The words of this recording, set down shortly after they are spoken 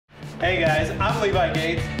Hey guys, I'm Levi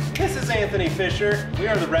Gates. This is Anthony Fisher. We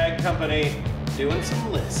are the Rag Company doing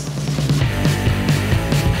some lists.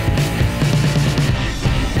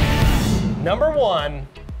 Number 1,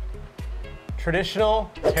 traditional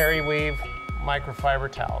terry weave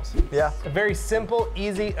microfiber towels. Yeah. A very simple,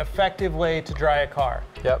 easy, effective way to dry a car.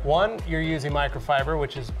 Yep. 1, you're using microfiber,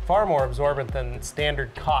 which is far more absorbent than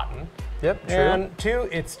standard cotton. Yep, true. And 2,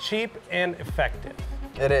 it's cheap and effective.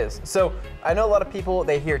 It is. So I know a lot of people,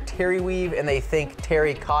 they hear terry weave and they think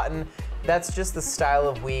terry cotton. That's just the style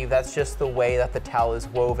of weave. That's just the way that the towel is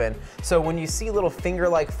woven. So when you see little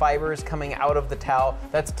finger-like fibers coming out of the towel,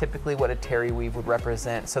 that's typically what a terry weave would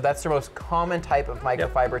represent. So that's the most common type of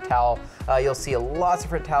microfiber towel. You'll see lots of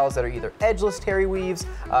different towels that are either edgeless terry weaves,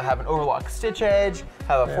 have an overlock stitch edge,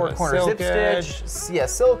 have a four-corner zip stitch, yeah,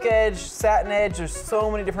 silk edge, satin edge. There's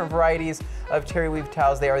so many different varieties of terry weave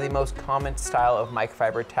towels. They are the most common style of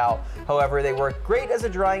microfiber towel. However, they work great as a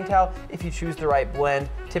drying towel if you choose the right blend.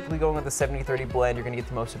 Typically going with the 70-30 blend, you're gonna get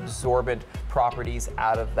the most absorbent properties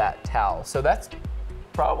out of that towel. So that's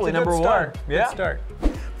probably number 1. Yeah. Good start.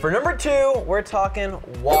 For number 2, we're talking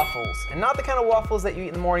waffles. And not the kind of waffles that you eat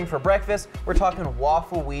in the morning for breakfast. We're talking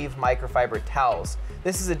waffle weave microfiber towels.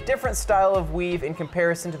 This is a different style of weave in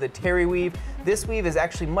comparison to the terry weave. This weave is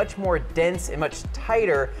actually much more dense and much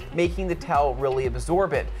tighter, making the towel really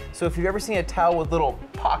absorbent. So if you've ever seen a towel with little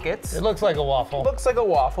pockets. It looks like a waffle. Looks like a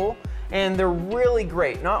waffle. And they're really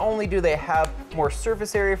great. Not only do they have more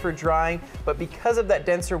surface area for drying, but because of that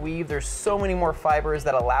denser weave, there's so many more fibers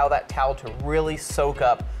that allow that towel to really soak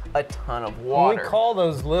up a ton of water. We call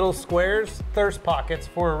those little squares thirst pockets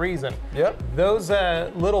for a reason. Yep. Those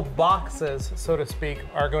little boxes, so to speak,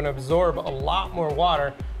 are going to absorb a lot more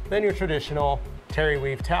water than your traditional terry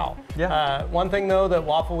weave towel. Yeah. One thing though that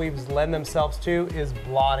waffle weaves lend themselves to is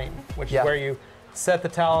blotting, which is where you set the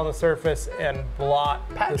towel on the surface and blot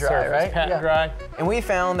the surface. Right? Pat and dry. And we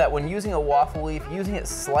found that when using a waffle weave, using it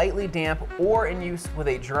slightly damp or in use with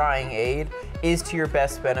a drying aid is to your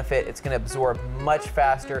best benefit. It's going to absorb much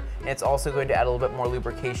faster, and it's also going to add a little bit more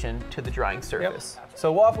lubrication to the drying surface. Yep.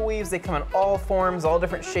 So waffle weaves, they come in all forms, all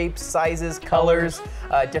different shapes, sizes, colors,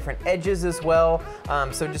 different edges as well.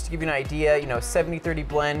 So just to give you an idea, 70-30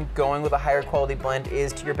 blend, going with a higher quality blend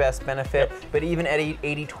is to your best benefit, but even at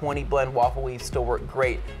 80-20 blend, waffle weaves still work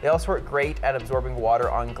great. They also work great at absorbing water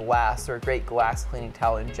on glass. They're a great glass cleaning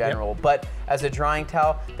towel in general, but as a drying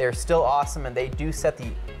towel, they're still awesome, and they do set the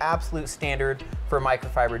absolute standard for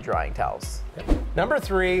microfiber drying towels. Number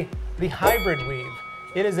 3, the hybrid weave.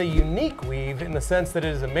 It is a unique weave in the sense that it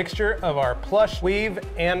is a mixture of our plush weave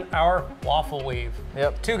and our waffle weave.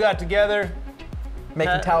 Yep. 2 got together.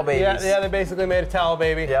 Making towel babies. Yeah, they basically made a towel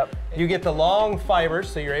baby. Yep. You get the long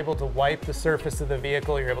fibers, so you're able to wipe the surface of the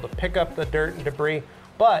vehicle, you're able to pick up the dirt and debris,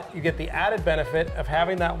 but you get the added benefit of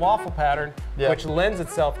having that waffle pattern, which lends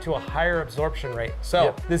itself to a higher absorption rate.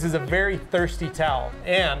 So this is a very thirsty towel,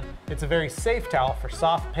 and it's a very safe towel for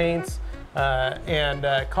soft paints,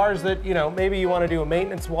 and cars that, maybe you want to do a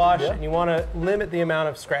maintenance wash and you want to limit the amount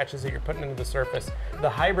of scratches that you're putting into the surface. The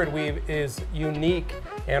hybrid weave is unique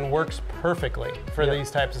and works perfectly for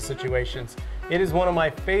these types of situations. It is one of my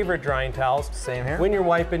favorite drying towels. Same here. When you're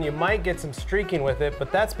wiping, you might get some streaking with it, but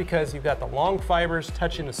that's because you've got the long fibers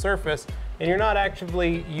touching the surface and you're not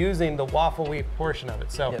actively using the waffle weave portion of it.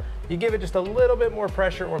 So you give it just a little bit more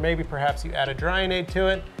pressure, or maybe perhaps you add a drying aid to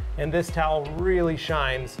it, and this towel really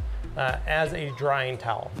shines as a drying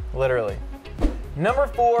towel. Literally. Number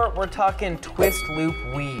 4, we're talking twist loop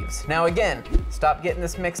weaves. Now again, stop getting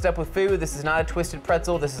this mixed up with food. This is not a twisted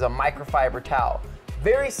pretzel, this is a microfiber towel.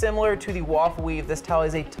 Very similar to the waffle weave, this towel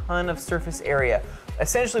has a ton of surface area.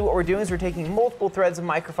 Essentially what we're doing is we're taking multiple threads of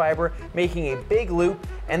microfiber, making a big loop,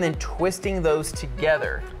 and then twisting those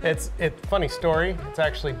together. It's a funny story. It's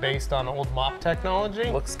actually based on old mop technology.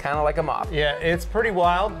 Looks kind of like a mop. Yeah, it's pretty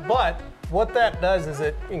wild, but what that does is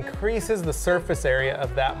it increases the surface area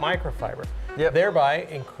of that microfiber, thereby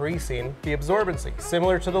increasing the absorbency.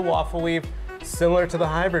 Similar to the waffle weave, similar to the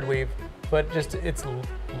hybrid weave, but just it's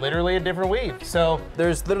literally a different weave. So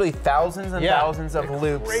there's literally thousands and thousands of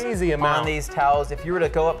loops on these towels. If you were to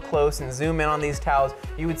go up close and zoom in on these towels,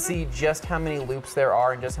 you would see just how many loops there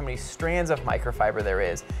are and just how many strands of microfiber there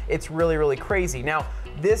is. It's really, really crazy. Now,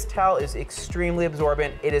 this towel is extremely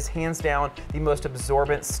absorbent. It is hands down the most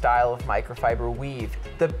absorbent style of microfiber weave.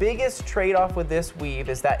 The biggest trade-off with this weave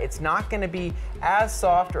is that it's not going to be as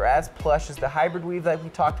soft or as plush as the hybrid weave that we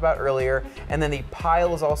talked about earlier, and then the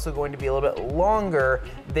pile is also going to be a little bit longer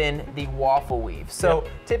than the Waffle Weave. So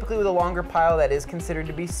typically with a longer pile, that is considered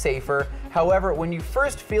to be safer. However, when you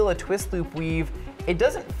first feel a twist loop weave, it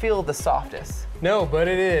doesn't feel the softest. No, but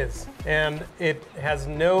it is. And it has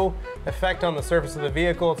no effect on the surface of the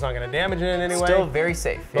vehicle. It's not going to damage it in any way. Still very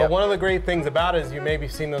safe. But one of the great things about it is you maybe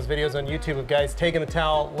seen those videos on YouTube of guys taking the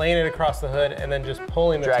towel, laying it across the hood, and then just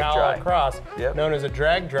pulling the towel across, known as a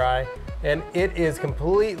drag dry. And it is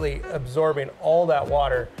completely absorbing all that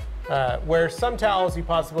water. Where some towels you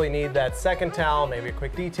possibly need that second towel, maybe a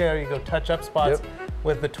quick detail, you go touch up spots.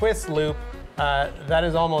 With the twist loop, that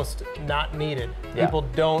is almost not needed. People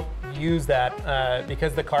don't use that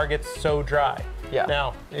because the car gets so dry.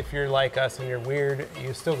 Now, if you're like us and you're weird,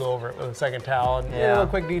 you still go over it with a second towel and a little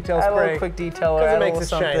quick detail spray. A little quick detail, because it makes it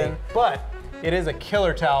shiny. But it is a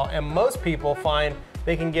killer towel, and most people find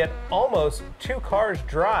they can get almost 2 cars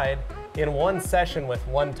dried in one session with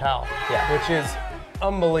one towel, which is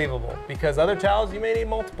unbelievable, because other towels, you may need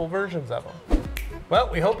multiple versions of them. Well,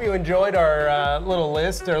 we hope you enjoyed our little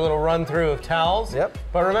list, our little run through of towels.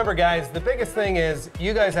 But remember guys, the biggest thing is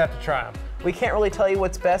you guys have to try them. We can't really tell you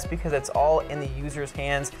what's best because it's all in the user's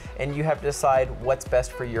hands and you have to decide what's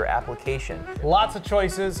best for your application. Lots of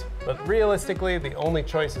choices, but realistically, the only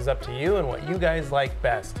choice is up to you and what you guys like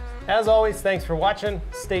best. As always, thanks for watching.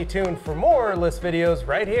 Stay tuned for more list videos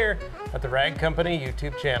right here at the Rag Company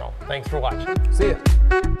YouTube channel. Thanks for watching. See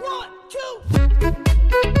ya.